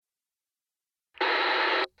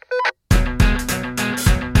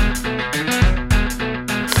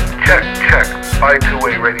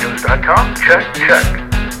twowayradios.com. Check.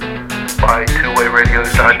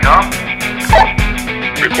 By2wayradios.com.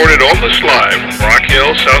 Recorded almost live from Rock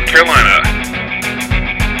Hill, South Carolina.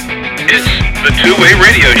 It's the Two-Way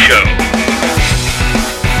Radio Show.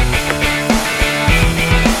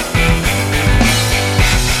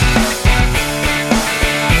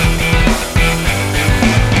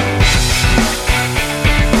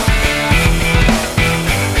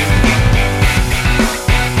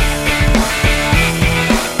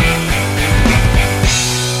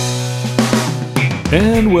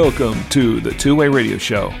 And welcome to the Two-Way Radio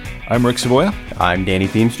Show. I'm Rick Savoya. I'm Danny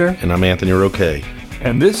Feemster. And I'm Anthony Roque.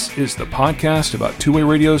 And this is the podcast about two-way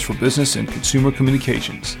radios for business and consumer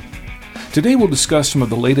communications. Today we'll discuss some of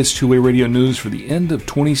the latest two-way radio news for the end of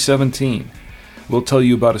 2017. We'll tell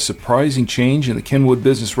you about a surprising change in the Kenwood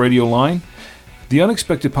Business Radio line, the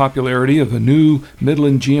unexpected popularity of a new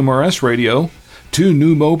Midland GMRS radio, 2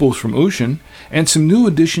 new mobiles from Ocean, and some new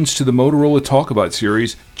additions to the Motorola Talkabout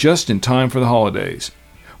series just in time for the holidays.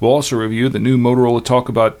 We'll also review the new Motorola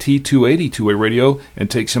Talkabout T280 two-way radio and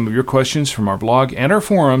take some of your questions from our blog and our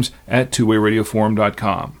forums at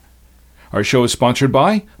twowayradioforum.com. Our show is sponsored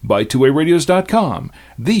by twowayradios.com,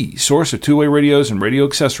 the source of two-way radios and radio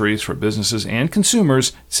accessories for businesses and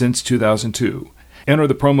consumers since 2002. Enter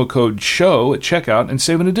the promo code SHOW at checkout and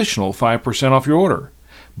save an additional 5% off your order.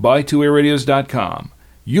 twowayradios.com,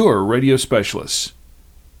 your radio specialists.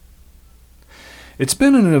 It's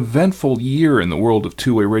been an eventful year in the world of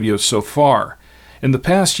two-way radios so far. In the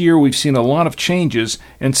past year, we've seen a lot of changes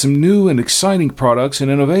and some new and exciting products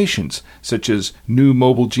and innovations, such as new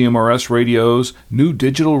mobile GMRS radios, new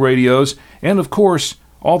digital radios, and of course,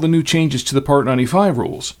 all the new changes to the Part 95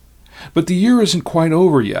 rules. But the year isn't quite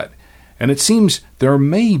over yet, and it seems there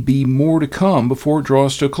may be more to come before it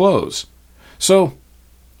draws to a close. So,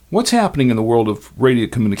 what's happening in the world of radio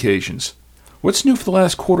communications? What's new for the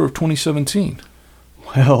last quarter of 2017?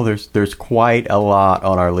 Well, there's quite a lot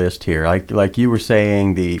on our list here. Like you were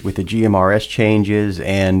saying, with the GMRS changes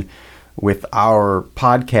and with our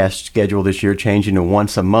podcast schedule this year changing to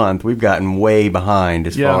once a month, we've gotten way behind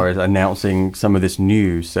as far as announcing some of this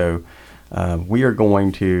news. So we are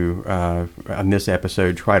going to, on this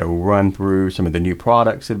episode, try to run through some of the new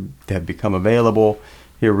products that have become available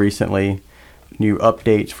here recently, new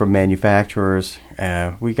updates from manufacturers.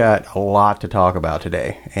 We got a lot to talk about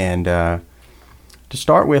today. And to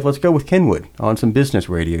start with, let's go with Kenwood on some business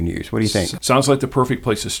radio news. What do you think? Sounds like the perfect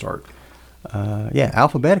place to start.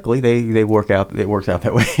 Alphabetically, it works out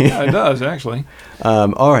that way. Yeah, it does, actually.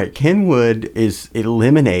 All right, Kenwood is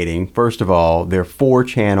eliminating, first of all, their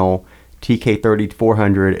 4-channel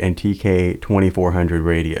TK3400 and TK2400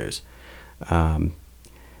 radios.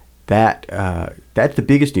 That's the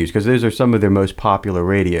biggest news because those are some of their most popular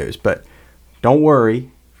radios. But don't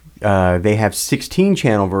worry. They have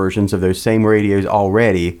 16-channel versions of those same radios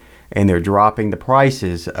already, and they're dropping the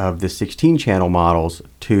prices of the 16-channel models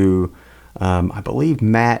to, I believe,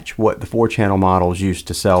 match what the 4-channel models used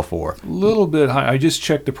to sell for. A little bit high. I just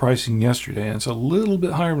checked the pricing yesterday, and it's a little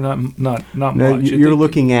bit higher, not much. You're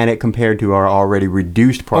looking at it compared to our already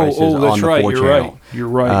reduced prices on the 4-channel. You're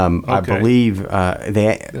right. Okay. I believe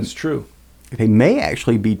that's true. They may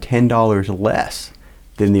actually be $10 less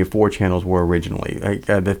than the 4 channels were originally.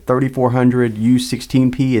 The 3400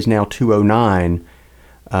 U16P is now $209,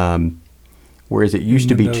 whereas it used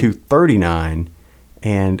to be $239.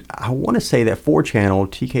 And I want to say that 4-channel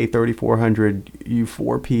TK3400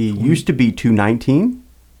 U4P used to be $219.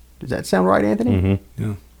 Does that sound right, Anthony?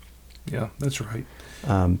 Mm-hmm. Yeah, that's right.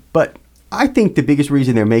 But I think the biggest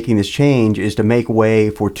reason they're making this change is to make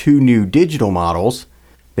way for 2 new digital models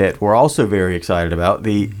that we're also very excited about,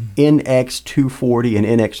 the NX240 and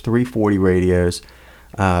NX340 radios,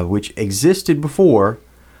 which existed before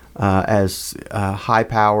as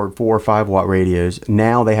high-powered 4 or 5-watt radios.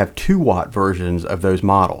 Now they have 2-watt versions of those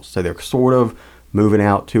models. So they're sort of moving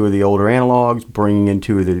out 2 of the older analogs, bringing in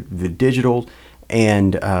 2 of the digitals,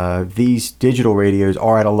 and these digital radios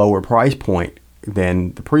are at a lower price point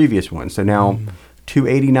than the previous ones. So now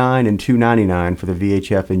 $289 and $299 for the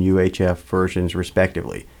VHF and UHF versions,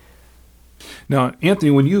 respectively. Now,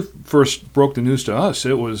 Anthony, when you first broke the news to us,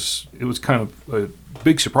 it was kind of a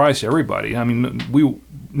big surprise to everybody. I mean,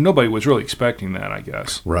 nobody was really expecting that, I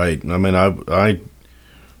guess. Right. I mean,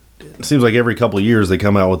 it seems like every couple of years they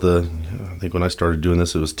come out with I think when I started doing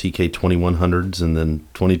this, it was TK2100s and then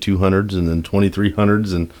 2200s and then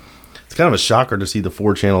 2300s, and it's kind of a shocker to see the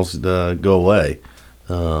 4 channels go away.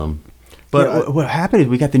 But what happened is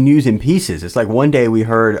we got the news in pieces. It's like one day we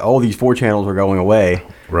heard all these 4 channels were going away.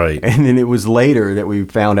 Right. And then it was later that we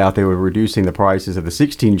found out they were reducing the prices of the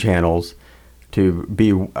 16 channels to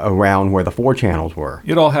be around where the 4 channels were.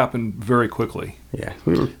 It all happened very quickly. Yeah,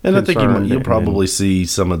 we were And I think concerned you'll and- probably see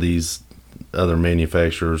some of these other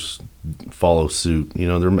manufacturers follow suit.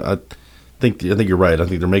 I think you're right. I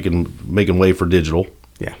think they're making way for digital.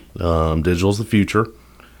 Yeah. Digital's the future.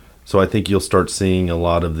 So I think you'll start seeing a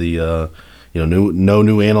lot of the no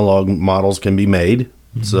new analog models can be made.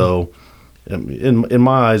 Mm-hmm. So in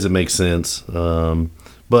my eyes, it makes sense.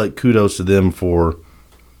 But kudos to them for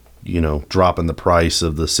dropping the price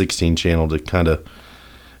of the 16 channel to kind of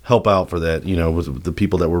help out for that. With the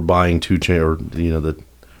people that were buying 2 channel or the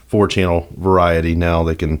 4 channel variety, now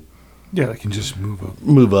they can just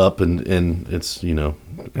move up and it's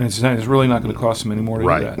and it's really not going to cost them any more to do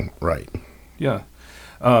that. Right. Yeah.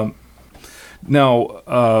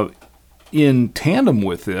 Now, in tandem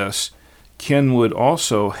with this, Kenwood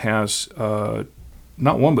also has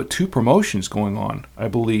not one but 2 promotions going on, I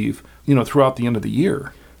believe, throughout the end of the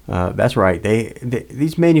year. That's right.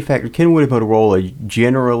 These manufacturers, Kenwood and Motorola,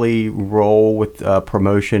 generally roll with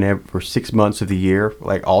promotion for 6 months of the year,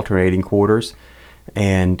 like alternating quarters.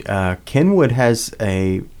 And Kenwood has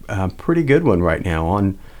a pretty good one right now.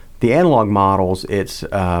 On the analog models, it's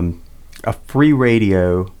a free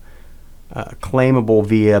radio claimable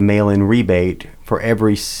via mail-in rebate for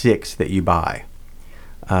every 6 that you buy.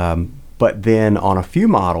 But then on a few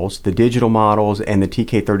models, the digital models and the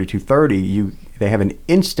TK3230, they have an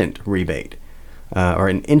instant rebate or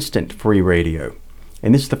an instant free radio.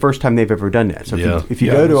 And this is the first time they've ever done that. So if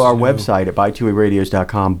you go to our website at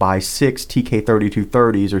buy2wayradios.com, buy 6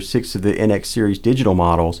 TK3230s or 6 of the NX series digital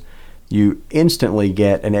models, you instantly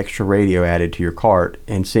get an extra radio added to your cart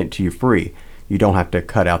and sent to you free. You don't have to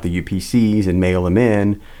cut out the UPCs and mail them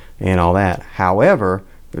in and all that. However,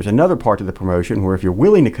 there's another part of the promotion where if you're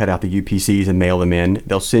willing to cut out the UPCs and mail them in,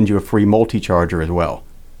 they'll send you a free multi-charger as well.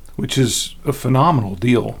 Which is a phenomenal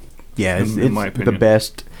deal. Yeah, it's my opinion. the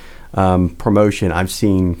best promotion I've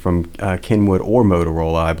seen from Kenwood or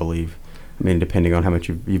Motorola, I believe. I mean, depending on how much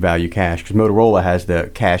you value cash. Because Motorola has the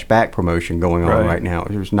cash back promotion going on right now.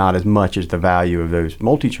 There's not as much as the value of those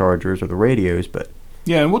multi-chargers or the radios, but...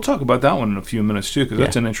 Yeah, and we'll talk about that one in a few minutes, too, because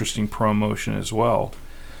that's an interesting promotion as well.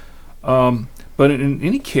 But in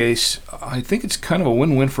any case, I think it's kind of a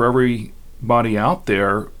win-win for everybody out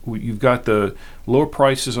there. You've got the lower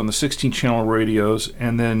prices on the 16-channel radios,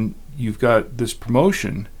 and then you've got this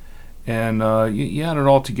promotion. And you add it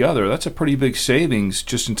all together, that's a pretty big savings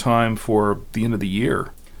just in time for the end of the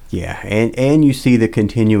year. Yeah, and you see the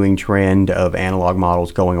continuing trend of analog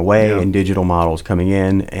models going away and digital models coming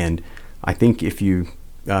in. And I think if you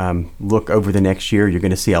look over the next year, you're going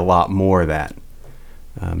to see a lot more of that.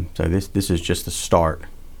 So this is just the start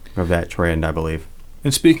of that trend, I believe.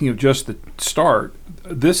 And speaking of just the start,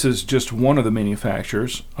 this is just one of the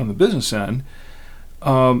manufacturers on the business end.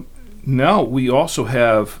 Now we also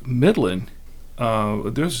have Midland.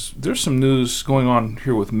 There's some news going on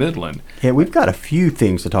here with Midland. Yeah, we've got a few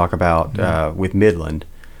things to talk about with Midland.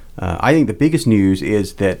 I think the biggest news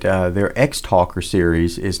is that their X-Talker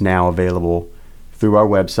series is now available through our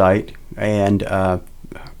website and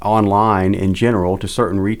online in general to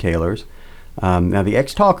certain retailers. Now the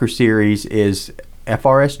X-Talker series is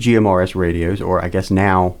FRS GMRS radios, or I guess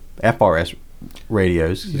now FRS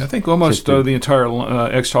radios. Yeah, I think almost the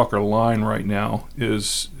entire X-Talker line right now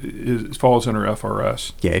falls under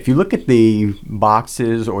FRS. Yeah, if you look at the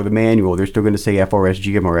boxes or the manual, they're still going to say FRS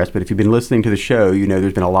GMRS, but if you've been listening to the show, you know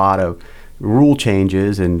there's been a lot of rule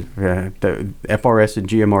changes, and the FRS and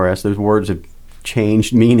GMRS, those words have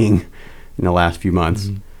changed meaning in the last few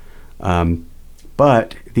months. Mm-hmm.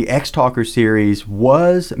 But the X-Talker series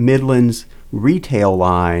was Midland's retail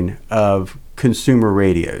line of consumer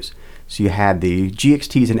radios. So you had the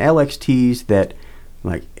GXTs and LXTs that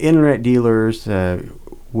like internet dealers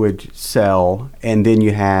would sell, and then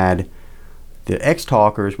you had the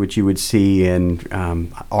X-Talkers, which you would see in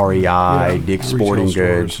REI, Dick's Sporting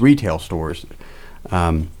Goods, retail stores.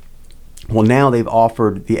 Well, now they've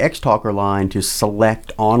offered the X-Talker line to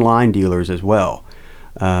select online dealers as well,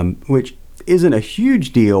 which isn't a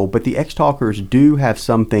huge deal, but the X-Talkers do have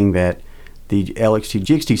something that the LXT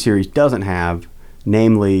GXT series doesn't have,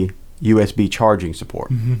 namely USB charging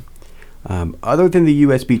support. Mm-hmm. Other than the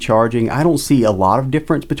USB charging, I don't see a lot of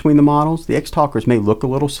difference between the models. The X-Talkers may look a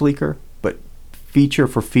little sleeker, but feature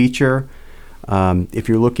for feature, if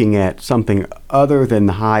you're looking at something other than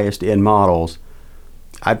the highest end models,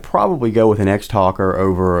 I'd probably go with an X-Talker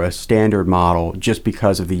over a standard model just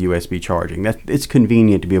because of the USB charging. It's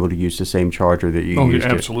convenient to be able to use the same charger that you use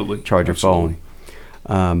to charge your phone.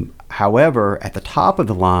 However, at the top of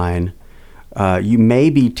the line, you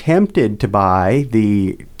may be tempted to buy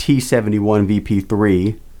the T71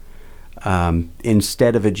 VP3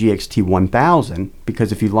 instead of a GXT 1000,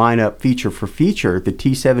 because if you line up feature for feature, the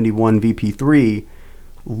T71 VP3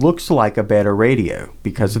 looks like a better radio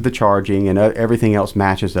because of the charging, and everything else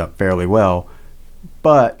matches up fairly well.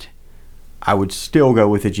 But I would still go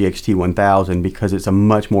with the GXT 1000 because it's a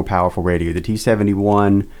much more powerful radio. The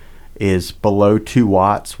T71 is below 2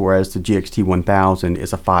 watts, whereas the GXT 1000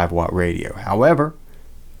 is a 5-watt radio. However,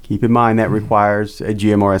 keep in mind that requires a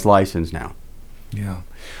GMRS license now. Yeah.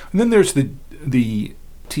 And then there's the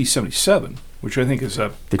T77, which I think is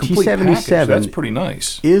a The complete T77 package. That's pretty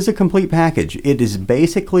nice. Is a complete package. It is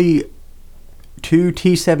basically 2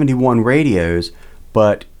 T71 radios,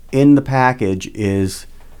 but in the package is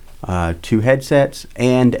 2 headsets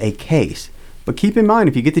and a case. But keep in mind,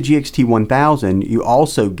 if you get the GXT 1000, you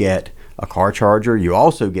also get a car charger. You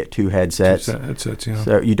also get 2 headsets. Headsets, yeah.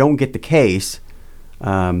 So you don't get the case.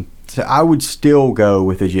 So I would still go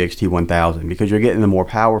with the GXT 1000 because you're getting the more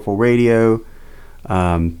powerful radio.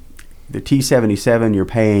 The T77, you're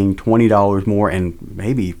paying $20 more and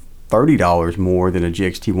maybe $30 more than a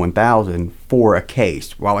GXT 1000 for a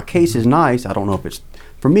case. While a case is nice, I don't know if it's,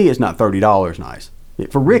 for me, it's not $30 nice.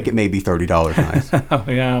 For Rick, it may be $30 nice.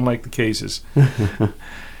 Yeah, I like the cases.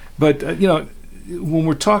 But, when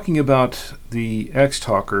we're talking about the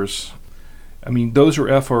X-Talkers, I mean, those are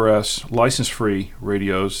FRS license-free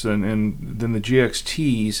radios, and then the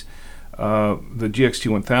GXTs, the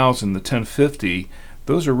GXT 1000, the 1050,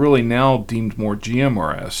 those are really now deemed more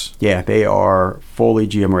GMRS. Yeah, they are fully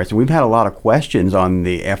GMRS. And we've had a lot of questions on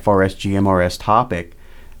the FRS GMRS topic,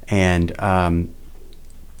 and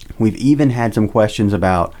we've even had some questions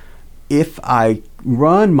about if I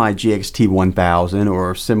run my GXT 1000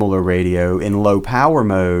 or similar radio in low power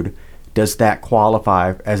mode, does that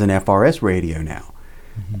qualify as an FRS radio now?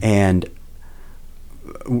 Mm-hmm. And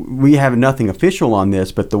we have nothing official on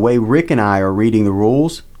this, but the way Rick and I are reading the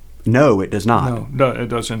rules, no, it does not. No, it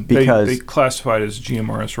doesn't. Because they classify it as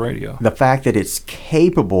GMRS radio. The fact that it's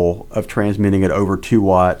capable of transmitting at over 2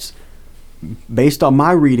 watts, based on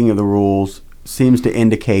my reading of the rules, seems to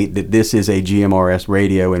indicate that this is a GMRS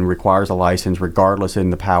radio and requires a license regardless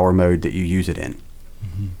in the power mode that you use it in.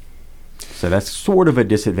 Mm-hmm. So that's sort of a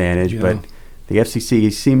disadvantage, Yeah. but the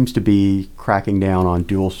FCC seems to be cracking down on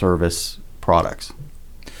dual service products.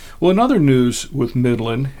 Well, in other news with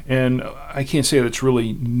Midland, and I can't say that it's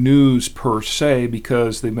really news per se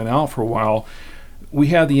because they've been out for a while, we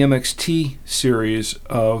have the MXT series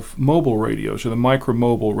of mobile radios, or the micro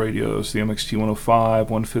mobile radios, the MXT 105,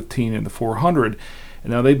 115, and the 400.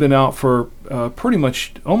 And now they've been out for pretty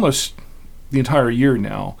much almost the entire year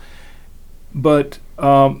now. But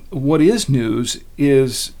what is news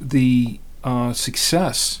is the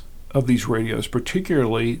success of these radios,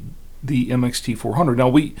 particularly the MXT 400. Now,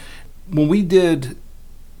 when we did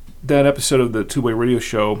that episode of the Two-Way Radio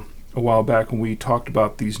Show a while back when we talked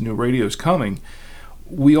about these new radios coming,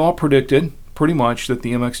 we all predicted pretty much that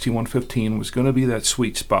the MXT 115 was going to be that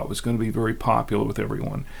sweet spot, was going to be very popular with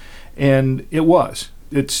everyone. And it was.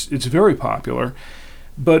 It's very popular.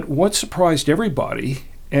 But what surprised everybody,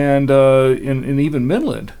 and even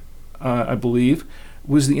Midland, I believe,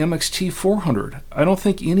 was the MXT 400. I don't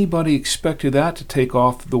think anybody expected that to take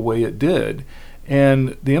off the way it did.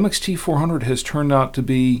 And the MXT 400 has turned out to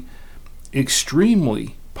be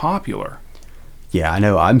extremely popular. Yeah, I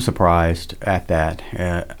know. I'm surprised at that.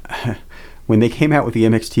 When they came out with the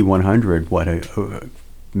MXT 100,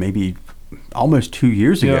 maybe almost 2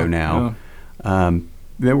 years ago now,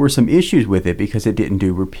 there were some issues with it because it didn't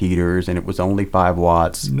do repeaters and it was only 5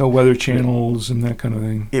 watts. No weather channels and that kind of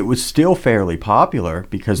thing. It was still fairly popular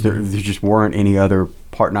because there just weren't any other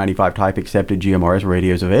Part 95 type accepted GMRS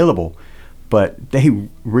radios available. But they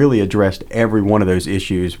really addressed every one of those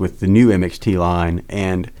issues with the new MXT line,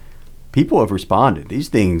 and people have responded. These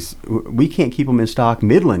things, we can't keep them in stock.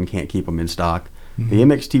 Midland can't keep them in stock. Mm-hmm. The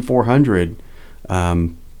MXT 400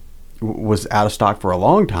 was out of stock for a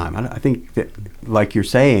long time. I think that, like you're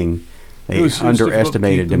saying, they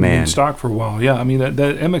underestimated demand. In stock for a while, yeah. I mean, that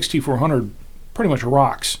MXT 400 pretty much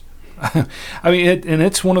rocks. I mean,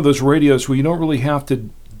 it's one of those radios where you don't really have to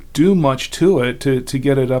do much to it to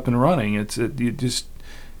get it up and running. It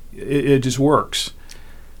just works.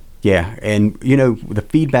 Yeah, and the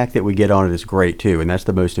feedback that we get on it is great too, and that's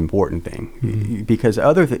the most important thing. Mm-hmm. Because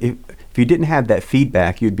if you didn't have that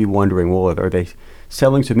feedback, you'd be wondering, well, are they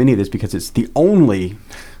selling so many of this because it's the only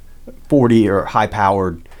 40 or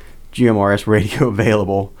high-powered GMRS radio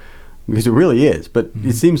available? Because it really is, but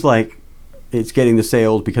it seems like it's getting the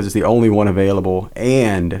sales because it's the only one available,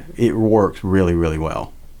 and it works really, really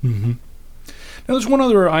well. Mm-hmm. Now, there's one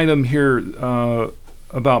other item here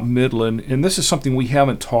about Midland, and this is something we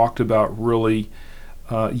haven't talked about really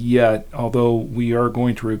yet, although we are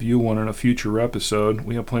going to review one in a future episode.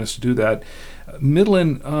 We have plans to do that.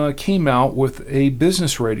 Midland came out with a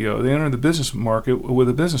business radio. They entered the business market with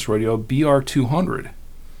a business radio, BR200.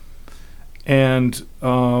 And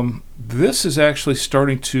this is actually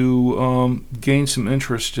starting to gain some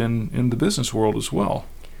interest in the business world as well.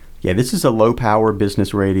 Yeah, this is a low-power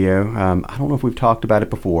business radio. I don't know if we've talked about it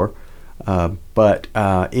before, but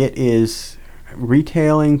it is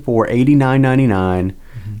retailing for $89.99,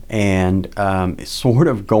 and it's sort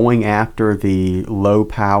of going after the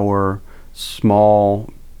low-power, small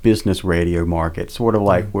business radio market, sort of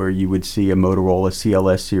like where you would see a Motorola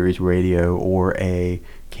CLS series radio or a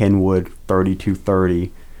Kenwood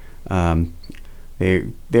 3230.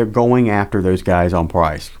 They're going after those guys on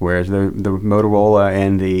price, whereas the Motorola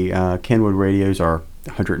and the Kenwood radios are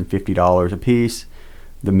 $150 a piece.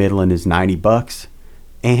 The Midland is $90,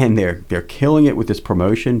 and they're killing it with this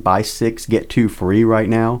promotion: buy 6 get 2 free right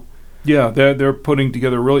now. Yeah, they're putting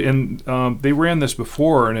together really, and they ran this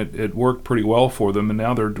before, and it worked pretty well for them, and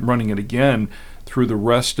now they're running it again through the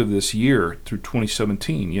rest of this year, through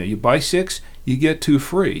 2017. You buy 6, you get 2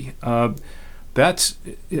 free. That's,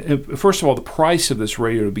 first of all, the price of this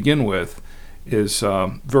radio to begin with is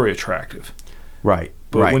very attractive. Right.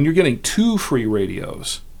 But when you're getting 2 free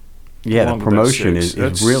radios, the promotion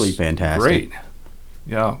is really fantastic. Great.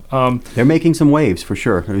 Yeah. They're making some waves for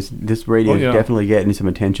sure. This radio is definitely getting some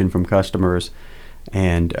attention from customers,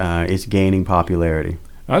 and it's gaining popularity.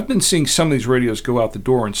 I've been seeing some of these radios go out the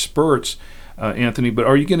door in spurts, Anthony, but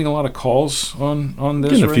are you getting a lot of calls on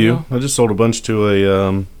this radio? A few. I just sold a bunch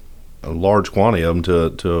to a large quantity of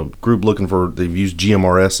them to a group looking for, they've used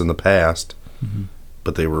GMRS in the past,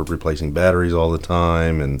 but they were replacing batteries all the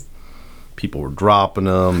time, and people were dropping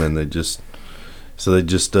them, and they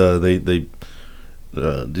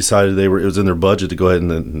decided it was in their budget to go ahead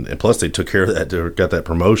and plus they took care of that, they got that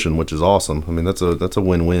promotion, which is awesome. I mean, that's a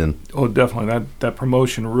win-win. Oh, definitely. That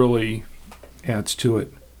promotion really adds to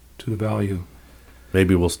it, to the value.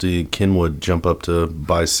 Maybe we'll see Kenwood jump up to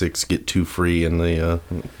buy 6 get 2 free in the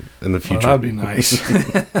future. Oh, that'd be nice.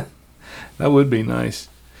 That would be nice.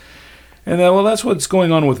 And that's what's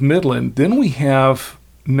going on with Midland. Then we have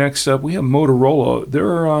next up Motorola.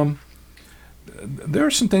 There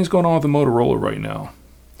are some things going on with the Motorola right now.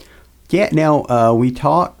 Yeah. Now we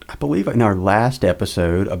talked, I believe, in our last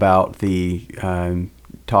episode about the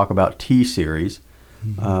talk about T series.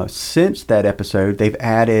 Since that episode, they've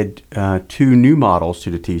added 2 new models to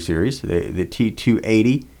the T series: the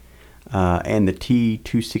T280 and the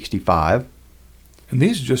T265. And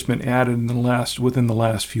these have just been added within the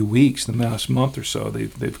last few weeks, the last month or so.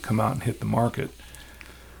 They've come out and hit the market.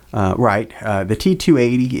 Right. The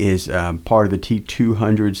T280 is part of the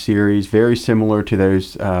T200 series, very similar to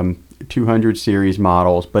those 200 series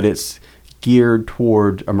models, but it's geared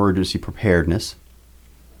toward emergency preparedness.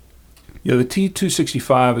 Yeah, the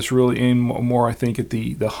T265 is really aimed more, I think, at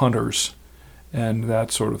the hunters and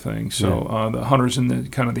that sort of thing. So the hunters and the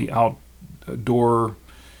kind of the outdoor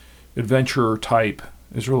adventurer type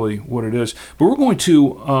is really what it is. But we're going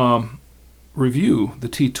to review the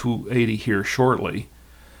T280 here shortly.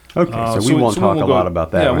 Okay, so we won't talk a lot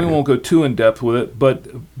about that. Yeah, we won't go too in depth with it.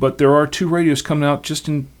 But there are 2 radios coming out just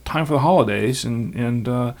in time for the holidays, and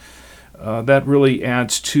that really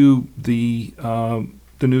adds to the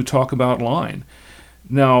new Talk About line.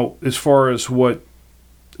 Now, as far as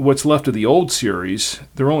what's left of the old series,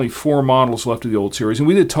 there are only 4 models left of the old series, and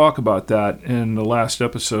we did talk about that in the last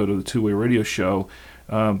episode of the Two-Way Radio Show,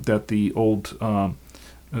 that the old Talkabouts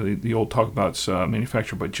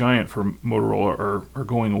manufactured by Giant for Motorola are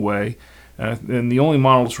going away. And the only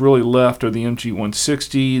models really left are the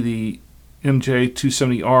MG160, the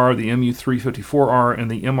MJ270R, the MU354R,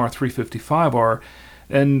 and the MR355R.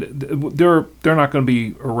 And they're not going to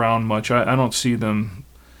be around much. I don't see them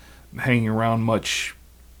hanging around much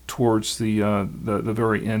towards the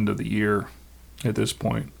very end of the year at this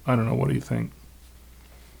point. I don't know. What do you think?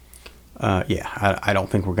 I don't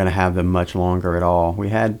think we're going to have them much longer at all. We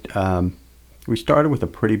started with a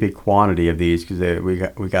pretty big quantity of these because we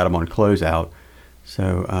got them on closeout.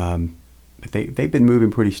 So they've been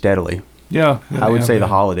moving pretty steadily. Yeah, I would say the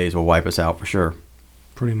holidays will wipe us out for sure.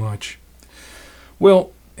 Pretty much.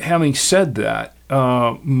 Well, having said that,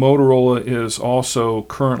 Motorola is also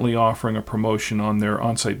currently offering a promotion on their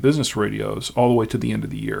on-site business radios all the way to the end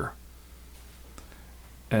of the year.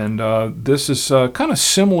 And this is kind of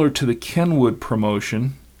similar to the Kenwood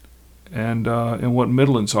promotion and what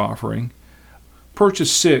Midland's offering.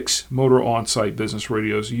 Purchase 6 Motorola on-site business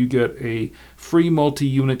radios. You get a free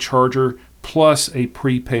multi-unit charger plus a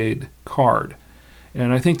prepaid card.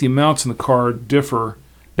 And I think the amounts in the card differ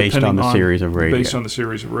Based on depending the series of radio. Based on the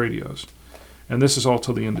series of radios. And this is all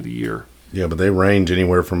till the end of the year. Yeah, but they range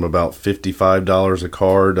anywhere from about $55 a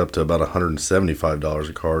card up to about $175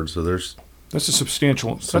 a card. So there's That's a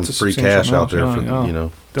substantial. some that's a free substantial cash out amount, there for yeah.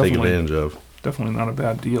 take Definitely. advantage of. Definitely not a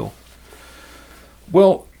bad deal.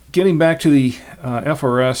 Well, getting back to the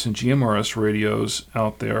FRS and GMRS radios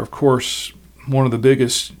out there, of course, one of the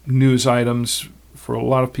biggest news items for a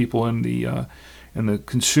lot of people in the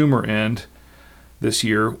consumer end this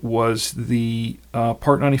year was the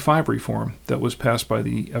Part 95 reform that was passed by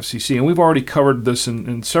the FCC. And we've already covered this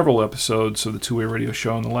in several episodes of the Two-Way Radio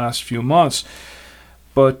Show in the last few months.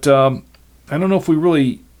 But I don't know if we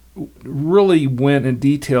really went in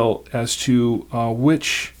detail as to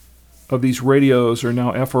which of these radios are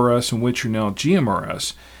now FRS and which are now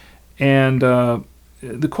GMRS. And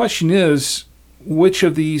the question is, which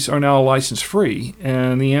of these are now license-free?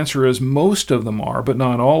 And the answer is most of them are, but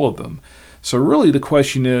not all of them. So really the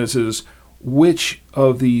question is which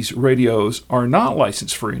of these radios are not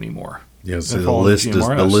license-free anymore? Yeah, so That the fall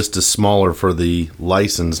into list GMRS. is smaller for the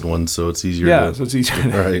licensed ones, so it's easier. Yeah, to, so it's easier.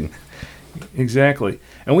 right. Exactly.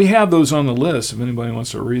 And we have those on the list if anybody wants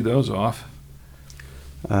to read those off.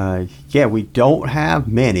 Yeah, we don't have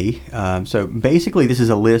many. So basically, this is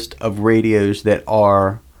a list of radios that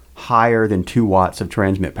are higher than 2 watts of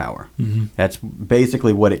transmit power. Mm-hmm. That's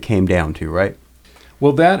basically what it came down to, right?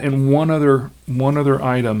 Well, that and one other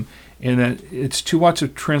item, in that it's 2 watts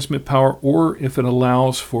of transmit power, or if it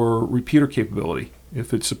allows for repeater capability,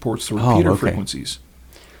 if it supports the repeater okay. frequencies.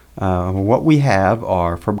 What we have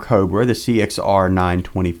are from Cobra, the CXR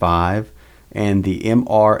 925 and the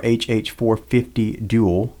MR HH450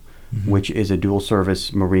 Dual, which is a dual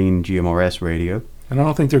service marine GMRS radio. And I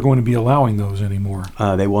don't think they're going to be allowing those anymore.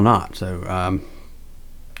 They will not. So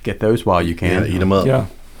get those while you can. Yeah, eat them up. Yeah.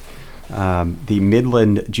 The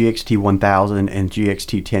Midland GXT 1000 and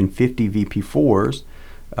GXT 1050 VP4s,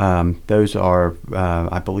 those are,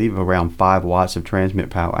 I believe, around 5 watts of transmit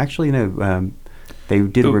power. Actually, no, they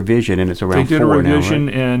did a revision, and it's around 4 now. They did a revision,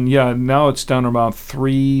 right? and now it's down to about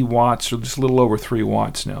 3 watts, or just a little over 3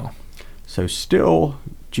 watts now. So still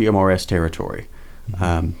GMRS territory.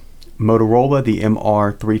 Motorola, the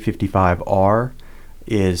MR355R,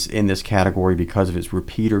 is in this category because of its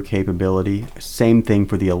repeater capability. Same thing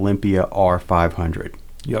for the Olympia R500.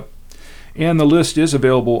 Yep. And the list is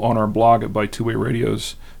available on our blog at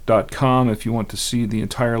by2wayradios.com if you want to see the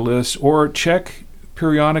entire list, or check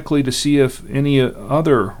periodically to see if any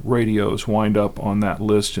other radios wind up on that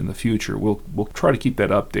list in the future. We'll try to keep that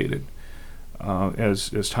updated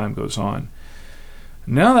as time goes on.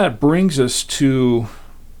 Now that brings us to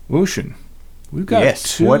Wouxun. We've got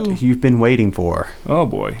two. What you've been waiting for. Oh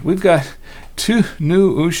boy, we've got 2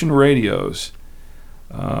 new Wouxun radios,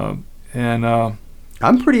 and I'm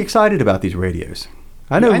pretty excited about these radios.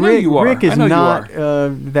 I know you are. Rick is I know you not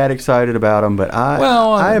that excited about them, but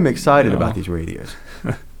I am excited you know. about these radios.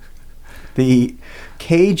 The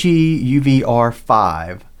KG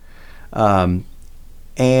UVR5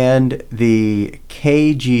 and the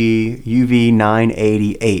KG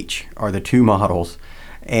UV980H are the 2 models.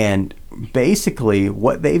 And basically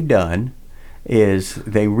what they've done is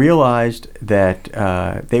they realized that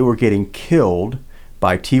they were getting killed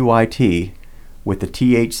by TYT with the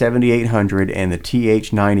TH7800 and the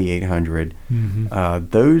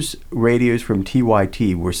TH9800. Those radios from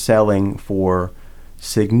TYT were selling for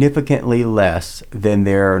significantly less than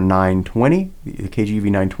their 920, the KGUV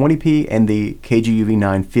 920p and the KGUV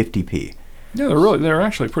 950p. Yeah, they're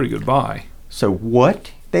actually a pretty good buy. So what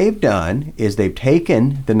they've done is they've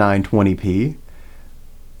taken the 920p,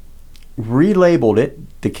 relabeled it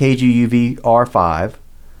the KGUV R5,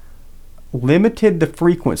 limited the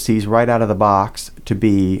frequencies right out of the box to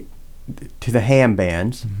be to the ham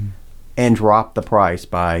bands, and dropped the price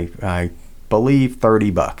by, I believe,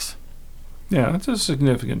 $30. Yeah, that's a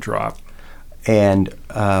significant drop. And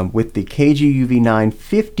with the KGUV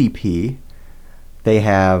 950p, they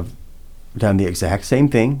have done the exact same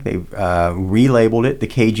thing. They've relabeled it the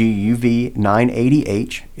KGUV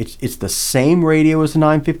 980H. It's the same radio as the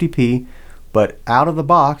 950p, but out of the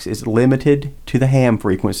box is limited to the ham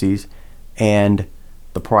frequencies, and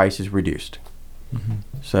the price is reduced.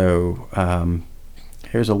 So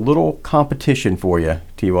here's a little competition for you,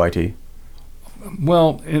 TYT.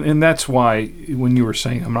 Well, and that's why when you were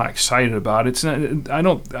saying I'm not excited about it, it's not. I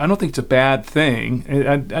don't think it's a bad thing.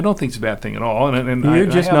 I don't think it's a bad thing at all. And You're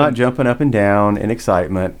just not jumping up and down in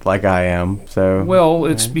excitement like I am. So well,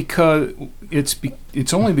 it's because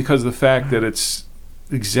it's only because of the fact that it's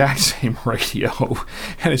exact same radio,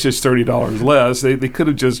 and it's just $30 less. They could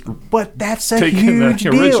have just But that's a taken the huge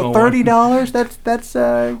deal. original one. $30. That's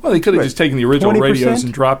well, they could have what, just taken the original 20%? radios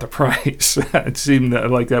and dropped the price. It seemed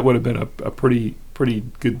like that would have been a pretty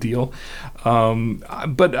good deal.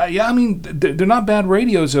 But yeah, I mean, they're not bad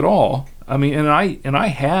radios at all. I mean, and I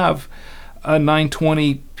have a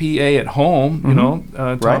 920 PA at home. You know,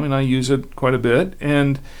 Tommy Right. and I use it quite a bit,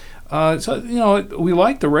 and so you know, we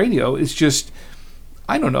like the radio. It's just,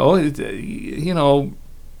 I don't know, you know,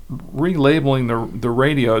 relabeling the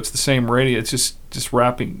radio. It's the same radio. It's just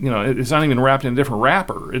wrapping. You know, it's not even wrapped in a different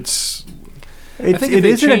wrapper. It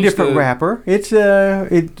isn't a different wrapper. It's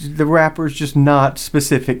the wrapper's just not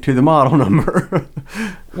specific to the model number.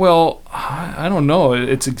 Well, I don't know.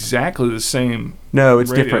 It's exactly the same. No, it's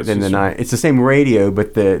radio. different than It's the just- nine. It's the same radio,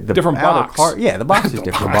 but the Different outer box. part. Yeah, the box is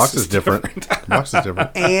different. The box is different. The box is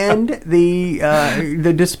different. And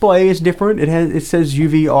the display is different. It says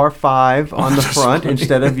UVR5 on the front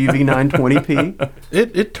instead of UV920p.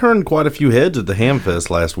 It turned quite a few heads at the Hamfest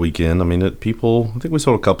last weekend. I mean, people. I think we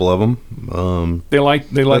sold a couple of them. They like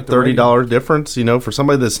That the radio. $30 difference, you know, for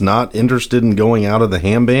somebody that's not interested in going out of the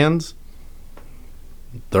ham bands.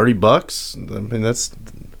 $30. I mean, that's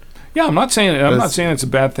Yeah, I'm not saying That's- it's a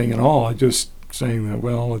bad thing at all. I'm just saying that.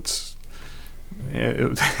 Well, it's.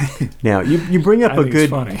 Now, you bring up I a think it's good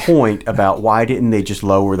funny. point about why didn't they just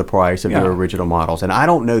lower the price of Yeah. their original models, and I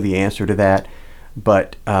don't know the answer to that.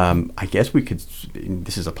 But I guess we could.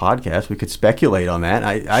 This is a podcast. We could speculate on that.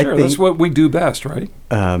 I Sure, think that's what we do best, right?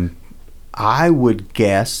 I would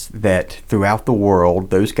guess that throughout the world,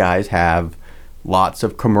 those guys have lots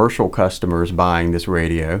of commercial customers buying this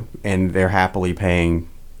radio, and they're happily paying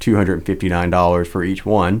 $259 for each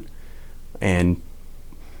one, and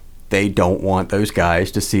they don't want those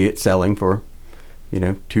guys to see it selling for,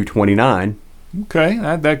 $229. Okay,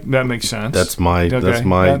 that makes sense. that's my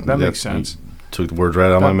that makes sense. Took the words right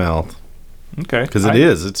out of my mouth Okay, because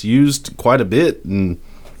it's used quite a bit and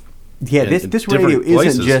Yeah, in this different radio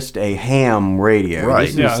places. isn't just a ham radio. Right.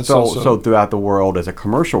 This Yeah, is it's sold, also- sold throughout the world as a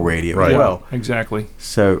commercial radio Right. as well. exactly.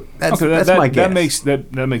 So that's Okay, my guess.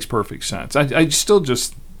 that makes perfect sense. I still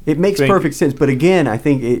just It makes think- perfect sense, but again, I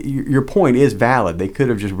think your point is valid. They could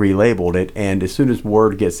have just relabeled it, and as soon as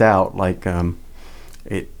word gets out, like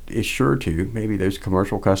it is sure to, maybe those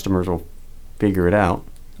commercial customers will figure it out.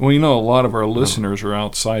 well, a lot of our listeners are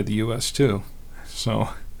outside the U.S. too, so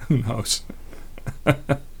who knows?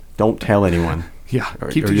 Don't tell anyone. Yeah, Or,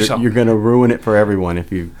 keep or to yourself. you're going to ruin it for everyone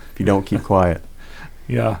if you don't keep quiet.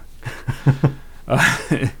 Yeah.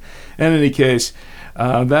 In any case,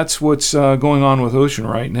 that's what's going on with Ocean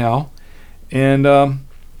right now, and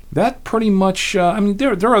that pretty much. There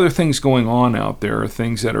are other things going on out there,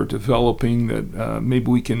 things that are developing that maybe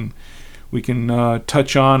we can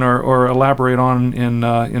touch on or elaborate on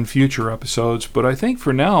in future episodes. But I think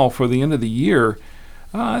for now, for the end of the year,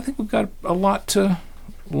 I think we've got a lot to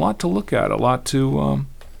look at, a lot to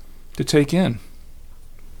take in.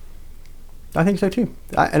 I think so too,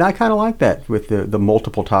 and I kind of like that with the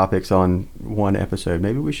multiple topics on one episode.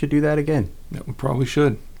 Maybe we should do that again. Yeah, we probably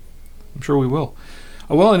should. I'm sure we will.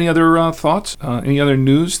 Well, any other thoughts? Any other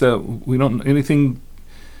news that we don't? Anything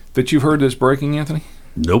that you've heard that's breaking, Anthony?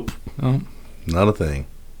 nope, Oh. not a thing.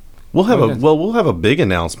 We'll have we'll have a big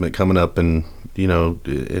announcement coming up in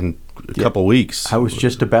a couple weeks. I was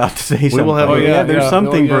just about to say something. will have a- there's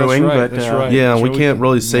something that's brewing, right, but that's right. Yeah, Sure, we can't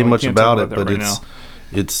really say we much can't talk about it, that but right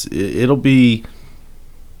it'll be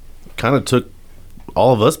kind of took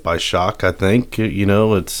all of us by shock. I think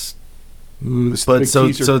it's Ooh, this is the but big so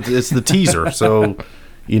teaser. so it's the teaser. So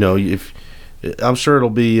if I'm sure it'll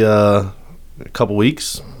be a couple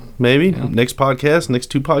weeks, maybe Yeah. next two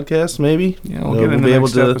podcasts, maybe. Yeah, we'll get in the be able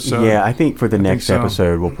next to. episode. yeah, I think for the next so.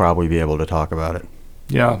 episode we'll probably be able to talk about it.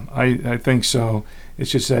 Yeah, I think so. It's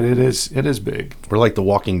just that it is big. We're like The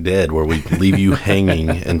Walking Dead, where we leave you hanging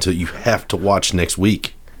until you have to watch next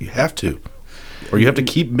week. You have to, or you have to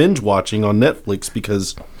keep binge watching on Netflix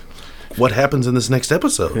because what happens in this next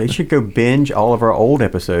episode? They should go binge all of our old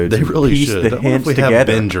episodes. They and really piece should. the I wonder if hints we together. have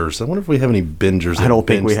bingers. I wonder if we have any bingers. I that don't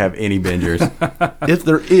think we binge. have any bingers. If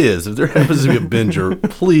there happens to be a binger,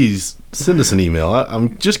 please send us an email.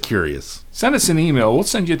 I'm just curious. Send us an email. We'll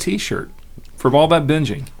send you a T-shirt for all that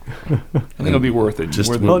binging. I think it'll be worth it. Just-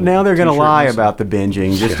 More than Well, now they're going to T-shirt lie and- about the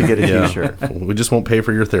binging just to get a Yeah. T-shirt. We just won't pay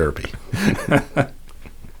for your therapy.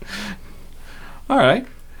 All right.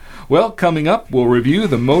 Well, coming up, we'll review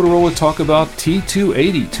the Motorola Talkabout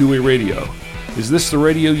T280 two-way radio. Is this the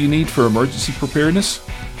radio you need for emergency preparedness?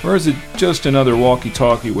 Or is it just another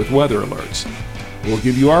walkie-talkie with weather alerts? We'll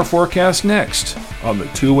give you our forecast next on the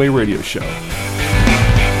Two-Way Radio Show.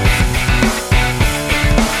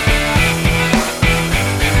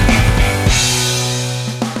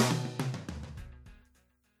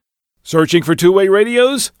 Searching for two-way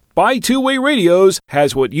radios? Buy Two-Way Radios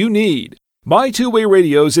has what you need. Buy Two-Way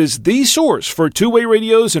Radios is the source for two-way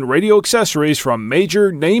radios and radio accessories from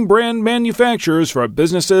major name-brand manufacturers for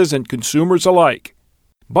businesses and consumers alike.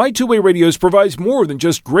 Buy Two-Way Radios provides more than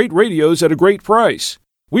just great radios at a great price.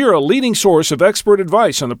 We are a leading source of expert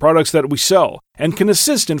advice on the products that we sell and can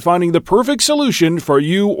assist in finding the perfect solution for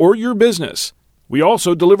you or your business. We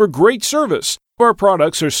also deliver great service. Our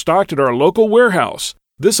products are stocked at our local warehouse.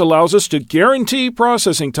 This allows us to guarantee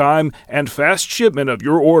processing time and fast shipment of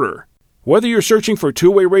your order. Whether you're searching for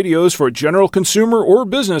two-way radios for general consumer or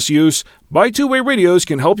business use, Buy Two-Way Radios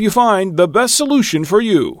can help you find the best solution for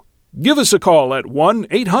you. Give us a call at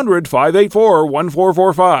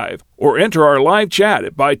 1-800-584-1445 or enter our live chat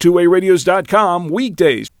at buytwowayradios.com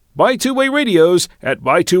weekdays. Buy Two-Way Radios at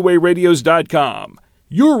buytwowayradios.com.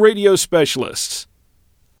 Your radio specialists.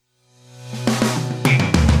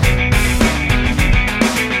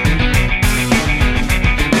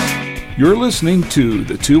 You're listening to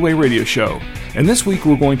The Two-Way Radio Show, and this week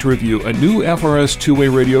we're going to review a new FRS two-way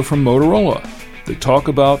radio from Motorola, the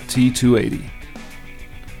Talkabout T280.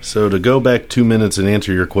 So to go back 2 minutes and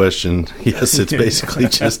answer your question, yes, it's basically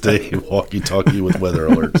just a walkie-talkie with weather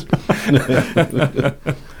alerts.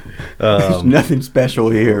 There's nothing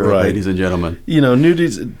special here, right. Ladies and gentlemen. You know, new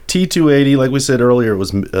T280, like we said earlier, it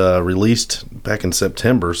was released back in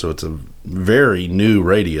September, so it's a very new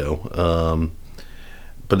radio.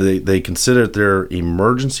 But they consider it their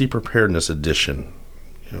emergency preparedness edition.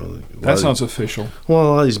 You know, that sounds official. Well, a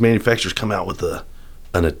lot of these manufacturers come out with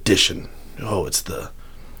an edition. Oh, it's the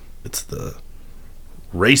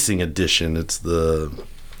racing edition. It's the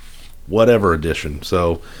whatever edition.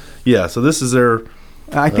 So, so this is their.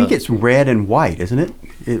 I think it's red and white, isn't it?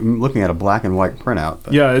 I'm looking at a black and white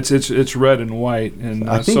printout. Yeah, it's red and white, and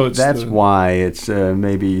I think so it's that's why it's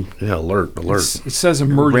maybe alert. It says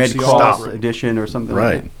emergency Red Cross all edition or something.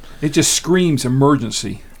 Right. Like that. It just screams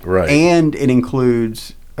emergency. Right. And it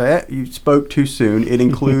includes. You spoke too soon. It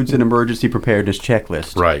includes an emergency preparedness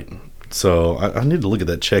checklist. Right. So I need to look at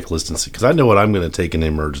that checklist and see, because I know what I'm going to take in an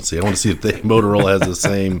emergency. I want to see if Motorola has the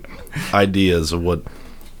same ideas of what.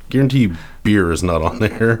 Guarantee you beer is not on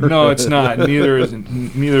there. No, it's not. Neither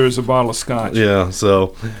is a bottle of scotch. Yeah. So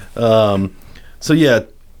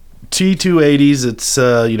T280s. It's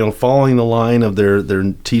following the line of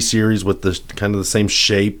their T series with the kind of the same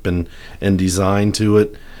shape and design to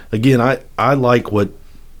it. Again, I like what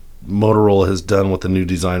Motorola has done with the new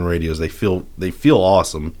design radios. They feel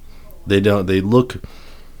awesome. They look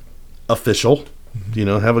official.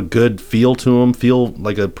 Mm-hmm. Have a good feel to them. Feel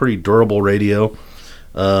like a pretty durable radio.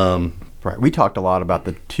 Right. We talked a lot about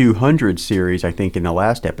the 200 series, I think, in the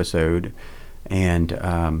last episode, and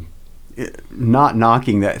not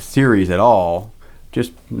knocking that series at all,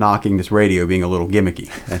 just knocking this radio being a little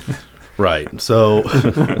gimmicky. Right. So,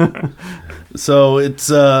 it's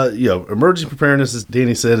emergency preparedness, as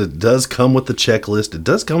Danny said, it does come with the checklist. It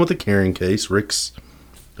does come with the carrying case. Rick's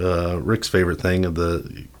favorite thing of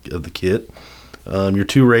the kit. Your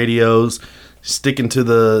two radios. Sticking to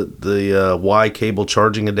the Y cable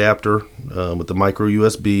charging adapter with the micro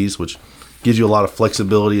USBs, which gives you a lot of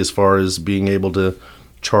flexibility as far as being able to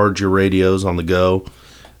charge your radios on the go.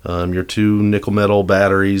 Your two nickel metal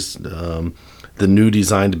batteries, the new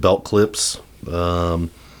designed belt clips.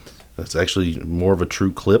 That's actually more of a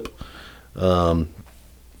true clip.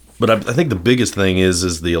 But I think the biggest thing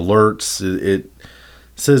is the alerts. It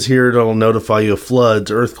says here it'll notify you of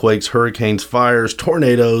floods, earthquakes, hurricanes, fires,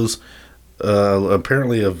 tornadoes.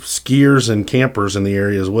 Apparently of skiers and campers in the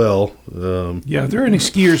area as well. If there are any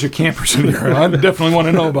skiers or campers in there, I definitely want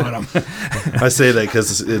to know about them. I say that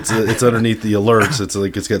because it's underneath the alerts. It's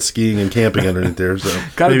like it's got skiing and camping underneath there. So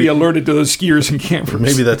got to be alerted to those skiers and campers.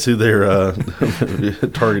 Maybe that's who they're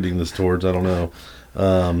targeting this towards. I don't know.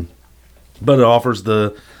 But it offers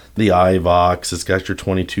the iVox. It's got your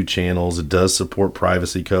 22 channels. It does support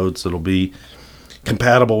privacy codes. So it'll be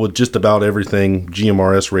compatible with just about everything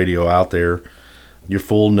GMRS radio out there. Your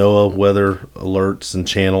full NOAA weather alerts and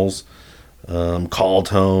channels, call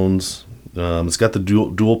tones. It's got the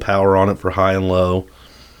dual power on it for high and low,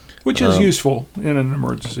 which is useful in an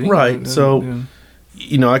emergency. Right.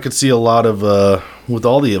 I could see a lot of with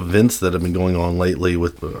all the events that have been going on lately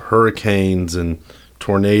with hurricanes and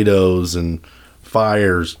tornadoes and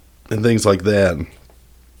fires and things like that.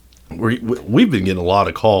 We've been getting a lot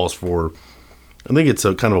of calls for. I think it's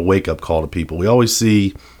a kind of a wake-up call to people. We always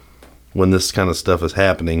see when this kind of stuff is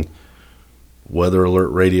happening, weather alert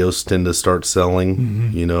radios tend to start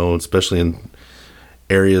selling, especially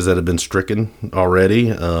areas that have been stricken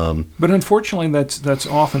already. But unfortunately, that's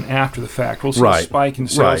often after the fact. We'll see Right. a spike in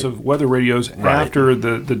sales Right. of weather radios Right. after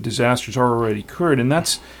the disasters are already occurred, and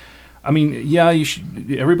that's, I mean, yeah,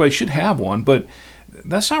 everybody should have one, but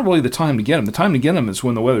that's not really the time to get them. The time to get them is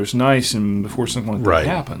when the weather's nice and before something like Right. that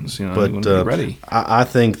happens. You know, But you want to be ready. I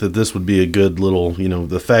think that this would be a good little,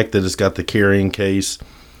 the fact that it's got the carrying case,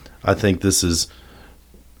 I think this is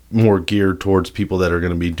more geared towards people that are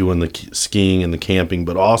going to be doing the skiing and the camping,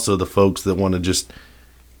 but also the folks that want to just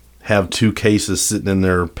have two cases sitting in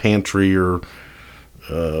their pantry or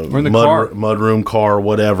in the car. mudroom car,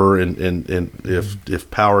 whatever, and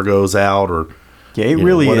if power goes out or Yeah, it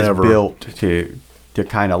really whatever. is built to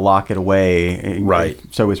kind of lock it away, Right.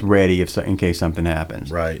 So it's ready in case something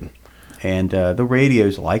happens. right. And the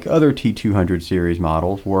radios, like other T200 series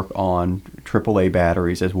models, work on AAA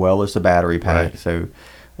batteries as well as the battery pack. Right. So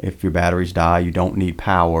if your batteries die, you don't need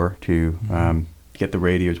power to get the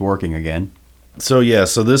radios working again. So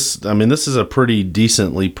this is a pretty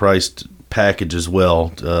decently priced package as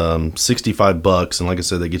well. $65, and like I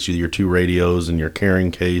said, that gets you your two radios and your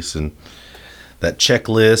carrying case and that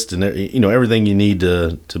checklist and everything you need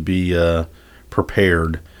to be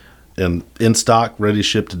prepared and in stock, ready to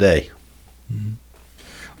ship today.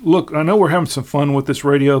 Look, I know we're having some fun with this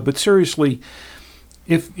radio, but seriously,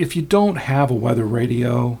 if you don't have a weather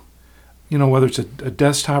radio, whether it's a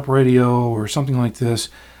desktop radio or something like this,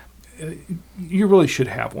 you really should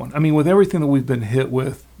have one. I mean, with everything that we've been hit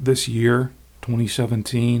with this year,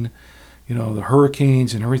 2017, the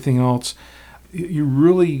hurricanes and everything else, you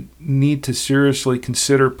really need to seriously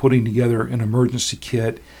consider putting together an emergency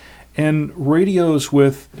kit. And radios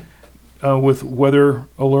with weather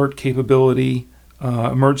alert capability,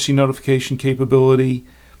 emergency notification capability,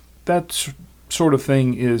 that sort of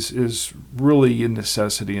thing is really a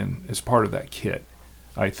necessity and is part of that kit,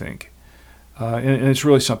 I think. And it's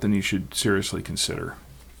really something you should seriously consider.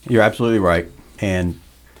 You're absolutely right. And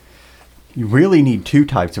you really need two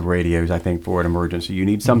types of radios, I think, for an emergency. You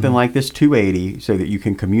need something like this 280 so that you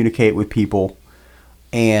can communicate with people.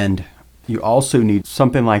 And you also need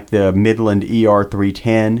something like the Midland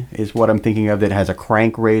ER310 is what I'm thinking of, that has a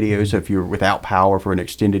crank radio. So if you're without power for an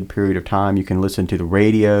extended period of time, you can listen to the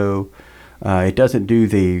radio. It doesn't do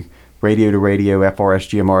the radio-to-radio FRS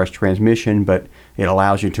GMRS transmission, but it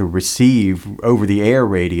allows you to receive over-the-air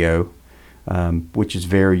radio, which is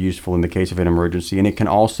very useful in the case of an emergency. And it can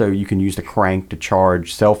also, you can use the crank to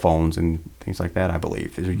charge cell phones and things like that, I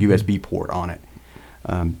believe. There's a USB port on it.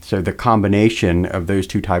 So the combination of those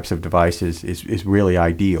two types of devices is really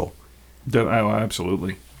ideal. Oh,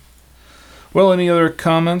 absolutely. Well, any other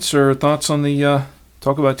comments or thoughts on the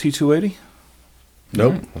talk about T280?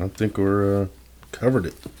 Nope, I think we're covered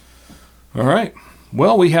it. All right.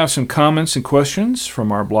 Well, we have some comments and questions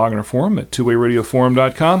from our blog and our forum at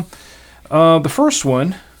twowayradioforum.com. The first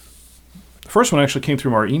one actually came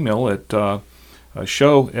through our email at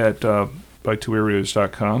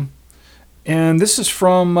show@by2wayradios.com. And this is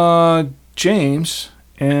from James,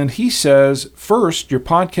 and he says, first, your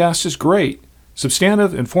podcast is great.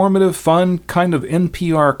 Substantive, informative, fun, kind of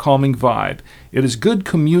NPR calming vibe. It is good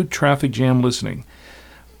commute traffic jam listening.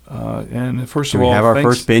 And first of all, we have our thanks.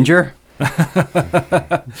 first binger?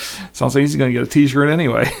 Sounds like he's going to get a T-shirt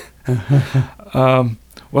anyway.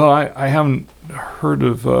 Well, I haven't heard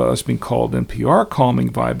of us being called NPR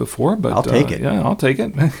calming vibe before, but I'll take it. Yeah, I'll take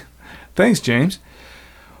it. Thanks, James.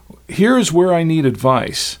 Here's where I need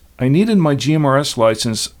advice. I needed my GMRS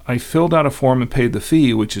license. I filled out a form and paid the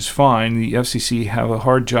fee, which is fine. The FCC have a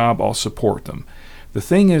hard job. I'll support them. The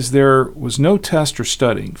thing is, there was no test or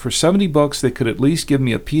studying. For $70, they could at least give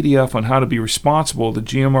me a PDF on how to be responsible with the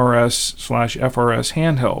GMRS/FRS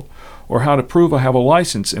handheld, or how to prove I have a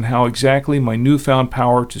license and how exactly my newfound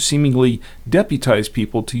power to seemingly deputize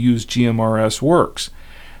people to use GMRS works.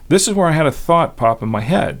 This is where I had a thought pop in my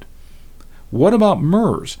head. What about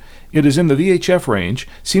MERS? It is in the VHF range,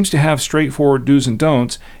 seems to have straightforward do's and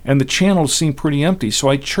don'ts, and the channels seem pretty empty, so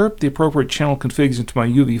I chirped the appropriate channel configs into my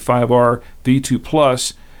UV5R V2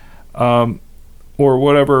 Plus, or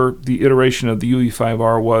whatever the iteration of the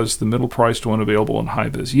UV5R was, the middle-priced one available in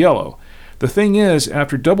high-vis yellow. The thing is,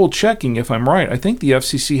 after double-checking if I'm right, I think the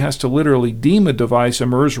FCC has to literally deem a device a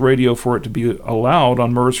MERS radio for it to be allowed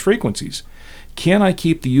on MERS frequencies. Can I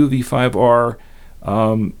keep the UV5R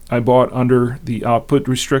I bought under the output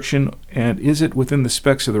restriction, and is it within the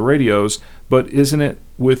specs of the radios, but isn't it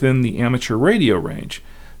within the amateur radio range?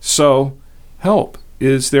 So, help.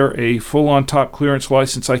 Is there a full-on top clearance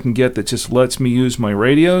license I can get that just lets me use my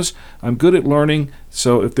radios? I'm good at learning,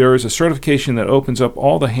 so if there is a certification that opens up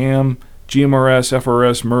all the ham, GMRS,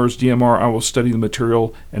 FRS, MERS, DMR, I will study the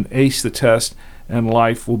material and ace the test. and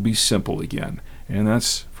life will be simple again. And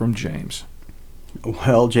that's from James.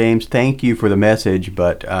 Well, James, thank you for the message,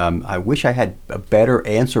 but I wish I had a better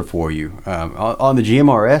answer for you. On the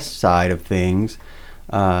GMRS side of things,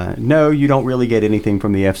 no, you don't really get anything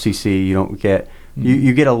from the FCC. You don't get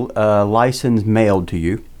you get a license mailed to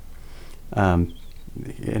you.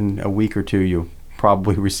 In a week or two, you'll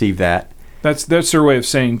probably receive that. That's their way of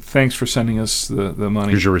saying thanks for sending us the money.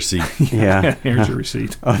 Here's your receipt. Yeah. Here's your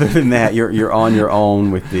receipt. Other than that, you're on your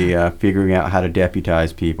own with the figuring out how to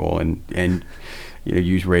deputize people and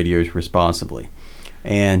use radios responsibly.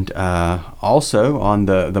 And also on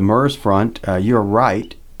the MURS front, you're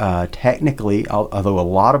right. Technically, although a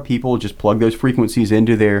lot of people just plug those frequencies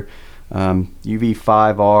into their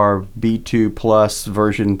UV5R B2 Plus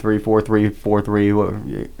version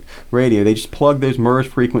 34343 radio, they just plug those MURS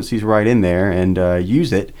frequencies right in there and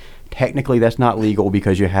use it. Technically, that's not legal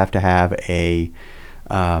because you have to have a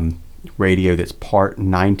radio that's Part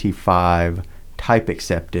 95 type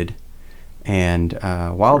accepted. And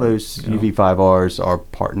while those UV5Rs are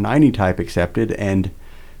Part 90 type accepted, and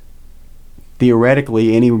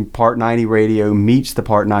theoretically any Part 90 radio meets the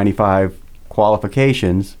Part 95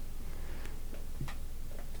 qualifications,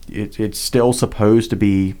 it's still supposed to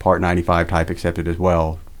be Part 95 type accepted as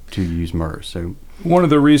well to use MURS. So one of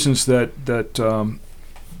the reasons that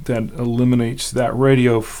eliminates that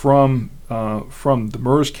radio from the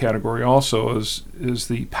MURS category also is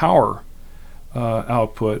the power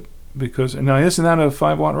output. Because now isn't that a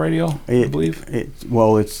 5-watt radio? I believe. It's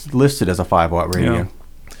listed as a 5-watt radio. Yeah.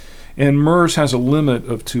 And MURS has a limit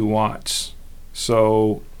of 2 watts.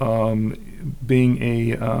 So, being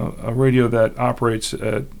a radio that operates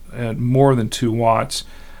at more than 2 watts,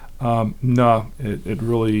 it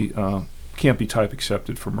really can't be type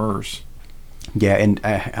accepted for MURS. Yeah, and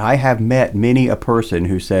I have met many a person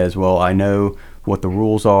who says, "Well, I know what the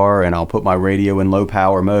rules are, and I'll put my radio in low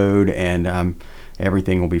power mode, and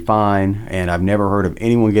everything will be fine." And I've never heard of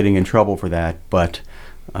anyone getting in trouble for that, but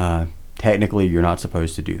technically you're not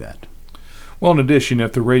supposed to do that. Well, in addition,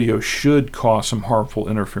 if the radio should cause some harmful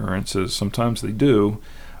interferences, sometimes they do,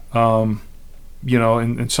 and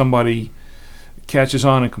somebody catches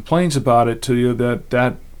on and complains about it to you,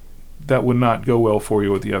 that would not go well for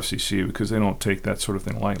you with the FCC because they don't take that sort of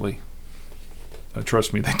thing lightly.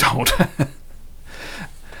 Trust me, they don't.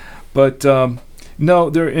 But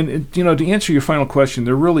no, to answer your final question,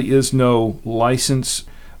 there really is no license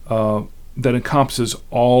that encompasses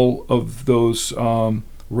all of those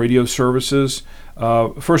radio services.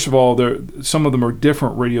 First of all, some of them are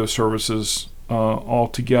different radio services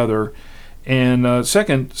altogether. And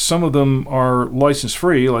second, some of them are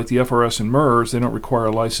license-free, like the FRS and MURS. They don't require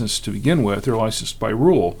a license to begin with. They're licensed by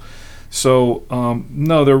rule. So,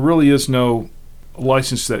 no, there really is no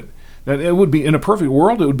license that it would be, in a perfect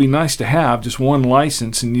world, it would be nice to have just one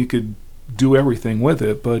license and you could do everything with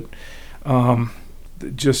it. But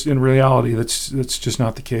just in reality, that's just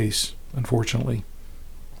not the case, unfortunately.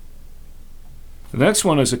 The next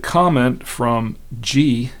one is a comment from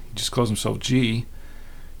G. He just calls himself G.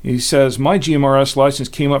 He says, "My GMRS license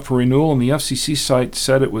came up for renewal and the FCC site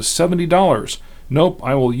said it was $70. Nope,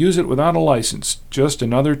 I will use it without a license. Just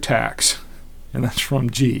another tax." And that's from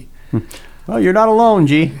G. Well, you're not alone,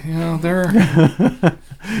 G. Yeah,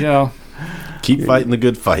 yeah. Keep fighting the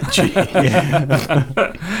good fight, G.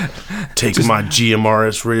 Take my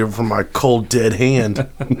GMRS radio from my cold, dead hand.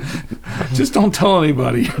 Just don't tell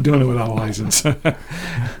anybody you're doing it without a license.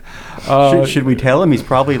 Should we tell him he's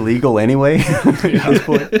probably legal anyway at this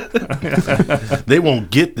point? They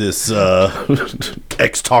won't get this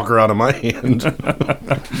X-Talker out of my hand.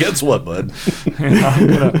 Guess what, bud?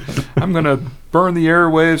 I'm gonna burn the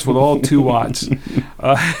airwaves with all 2 watts.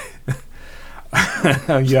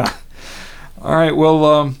 Yeah. All right.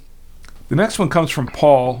 Well, the next one comes from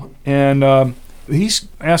Paul, and he's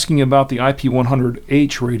asking about the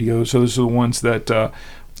IP100H radios. So those are the ones that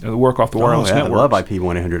work off the wireless networks. I love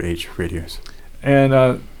IP100H radios.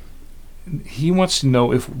 And he wants to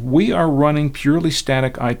know, if we are running purely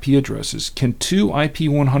static IP addresses, can 2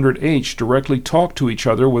 IP100H directly talk to each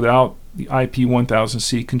other without the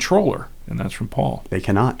IP1000C controller? And that's from Paul. They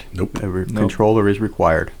cannot. Nope. A controller is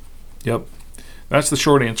required. Yep. That's the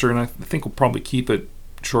short answer, and I think we'll probably keep it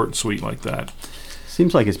short and sweet like that.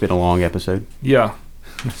 Seems like it's been a long episode. Yeah.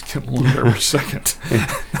 It's getting longer every second.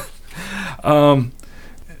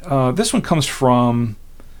 This one comes from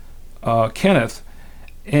Kenneth,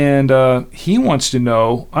 And he wants to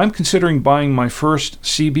know, I'm considering buying my first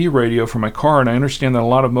CB radio for my car, and I understand that a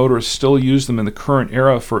lot of motorists still use them in the current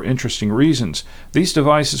era for interesting reasons. These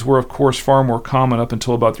devices were, of course, far more common up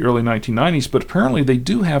until about the early 1990s, but apparently they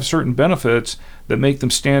do have certain benefits that make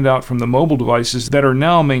them stand out from the mobile devices that are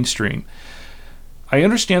now mainstream. I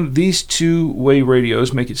understand that these two-way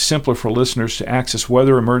radios make it simpler for listeners to access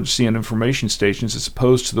weather, emergency, and information stations as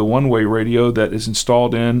opposed to the one-way radio that is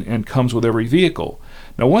installed in and comes with every vehicle.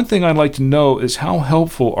 Now, one thing I'd like to know is how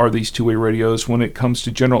helpful are these two-way radios when it comes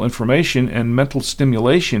to general information and mental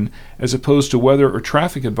stimulation as opposed to weather or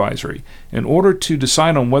traffic advisory? In order to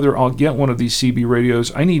decide on whether I'll get one of these CB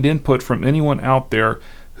radios, I need input from anyone out there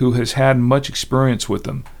who has had much experience with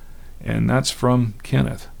them. And that's from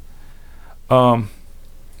Kenneth. Well,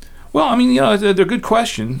 I mean, they're good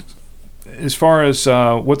questions as far as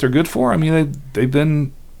what they're good for. I mean,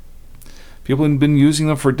 people have been using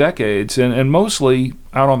them for decades, and mostly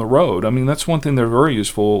out on the road. I mean, that's one thing they're very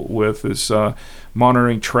useful with is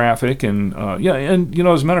monitoring traffic. And,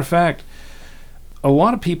 as a matter of fact, a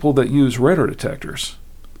lot of people that use radar detectors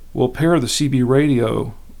will pair the CB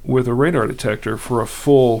radio with a radar detector for a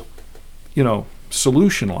full,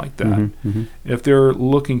 solution like that. Mm-hmm, mm-hmm. If they're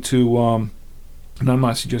looking to, and I'm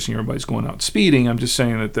not suggesting everybody's going out speeding, I'm just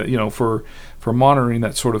saying that for monitoring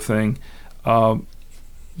that sort of thing,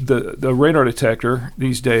 the radar detector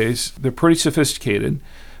these days, they're pretty sophisticated,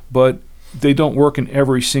 but they don't work in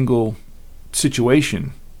every single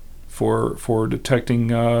situation for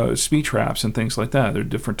detecting speed traps and things like that. There are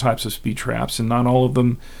different types of speed traps, and not all of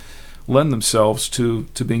them lend themselves to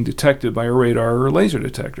being detected by a radar or a laser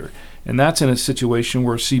detector. And that's in a situation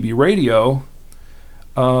where CB radio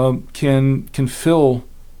can fill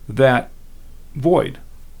that void.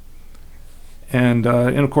 And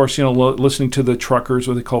of course, listening to the truckers,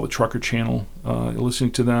 what they call the trucker channel,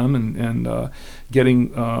 listening to them and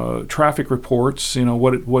getting traffic reports.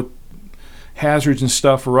 What hazards and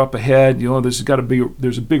stuff are up ahead. There's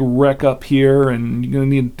a big wreck up here, and you're going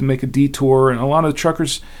to need to make a detour. And a lot of the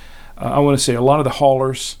truckers, a lot of the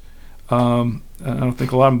haulers. I don't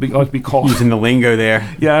think a lot of them like to be called using the lingo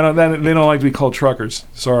there. Yeah, they don't like to be called truckers.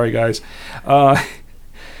 Sorry, guys.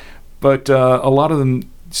 But a lot of them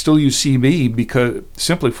still use CB because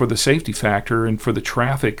simply for the safety factor and for the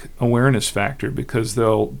traffic awareness factor, because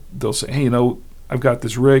they'll say, hey, I've got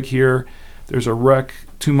this rig here. There's a wreck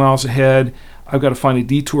 2 miles ahead. I've got to find a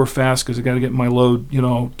detour fast because I've got to get my load,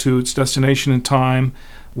 to its destination in time.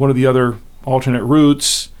 What are the other alternate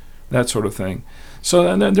routes? That sort of thing. So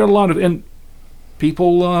and there are a lot of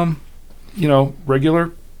people,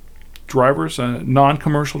 regular drivers,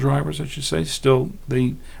 non-commercial drivers, I should say, still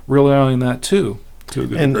they rely on that too.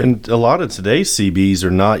 And a lot of today's CBs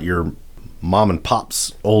are not your mom and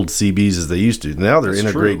pop's old CBs as they used to. Now they're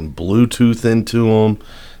integrating Bluetooth into them.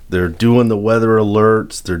 They're doing the weather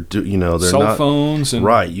alerts. They're they're cell not, phones and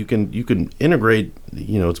right. You can integrate.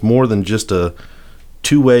 It's more than just a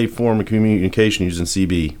two-way form of communication using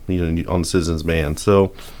CB. On the Citizens band.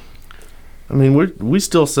 So, I mean, we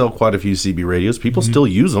still sell quite a few CB radios. People still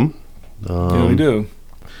use them. Yeah, we do.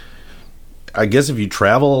 I guess if you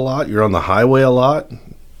travel a lot, you're on the highway a lot,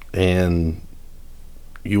 and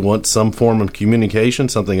you want some form of communication,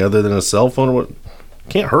 something other than a cell phone, or what,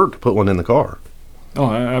 can't hurt to put one in the car.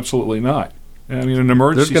 Oh, absolutely not. I mean, an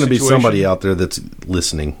emergency There's going to be situation, somebody out there that's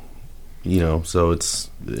listening, so it's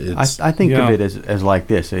I think of it as like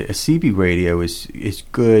this. A CB radio is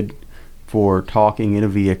good for talking in a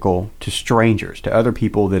vehicle to strangers, to other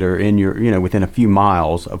people that are in your, within a few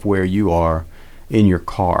miles of where you are in your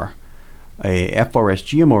car. A FRS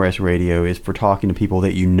GMRS radio is for talking to people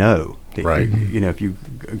that you know. Right. If you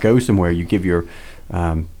go somewhere, you give your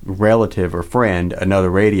relative or friend another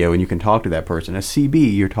radio, and you can talk to that person. A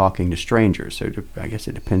CB, you're talking to strangers. So I guess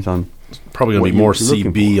it depends on. It's probably going to be more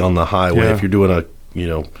CB on the highway if you're doing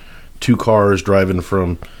two cars driving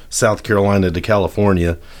from South Carolina to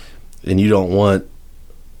California, and you don't want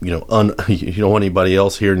you don't want anybody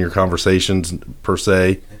else hearing your conversations per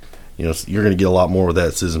se. You're going to get a lot more with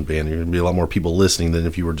that Citizen band. You're going to be a lot more people listening than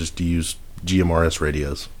if you were just to use GMRS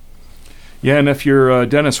radios. Yeah, and if you're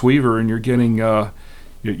Dennis Weaver and you're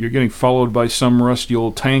getting followed by some rusty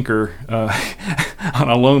old tanker on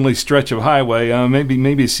a lonely stretch of highway,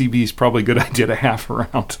 maybe a CB is probably a good idea to have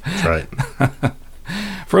around. That's right.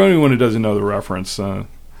 For anyone who doesn't know the reference,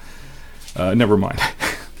 never mind.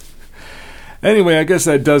 Anyway, I guess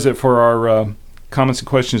that does it for our comments and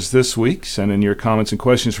questions this week. Send in your comments and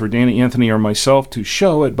questions for Danny, Anthony, or myself to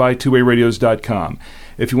show@buytwowayradios.com.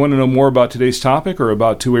 If you want to know more about today's topic or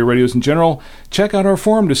about two-way radios in general, check out our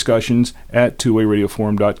forum discussions at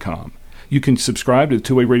twowayradioforum.com. You can subscribe to the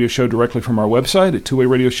Two Way Radio Show directly from our website at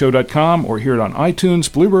twoway.radioshow.com or hear it on iTunes,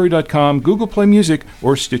 Blueberry.com, Google Play Music,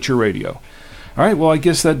 or Stitcher Radio. All right, well, I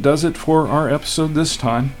guess that does it for our episode this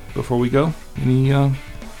time. Before we go, any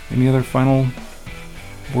other final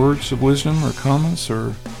words of wisdom or comments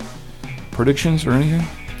or predictions or anything?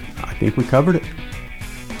 I think we covered it.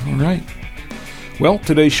 All right. Well,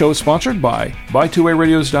 today's show is sponsored by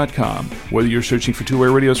BuyTwoWayRadios.com. Whether you're searching for two-way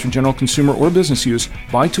radios for general consumer or business use,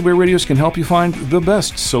 Buy Two-Way Radios can help you find the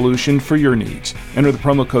best solution for your needs. Enter the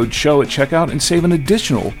promo code SHOW at checkout and save an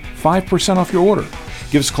additional 5% off your order.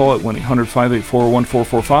 Give us a call at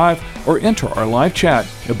 1-800-584-1445 or enter our live chat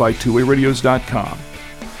at BuyTwoWayRadios.com.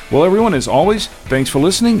 Well, everyone, as always, thanks for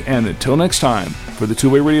listening, and until next time, for the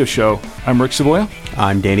Two-Way Radio Show, I'm Rick Savoya.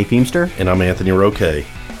 I'm Danny Feemster. And I'm Anthony Roque.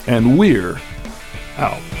 And we're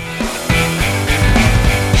out.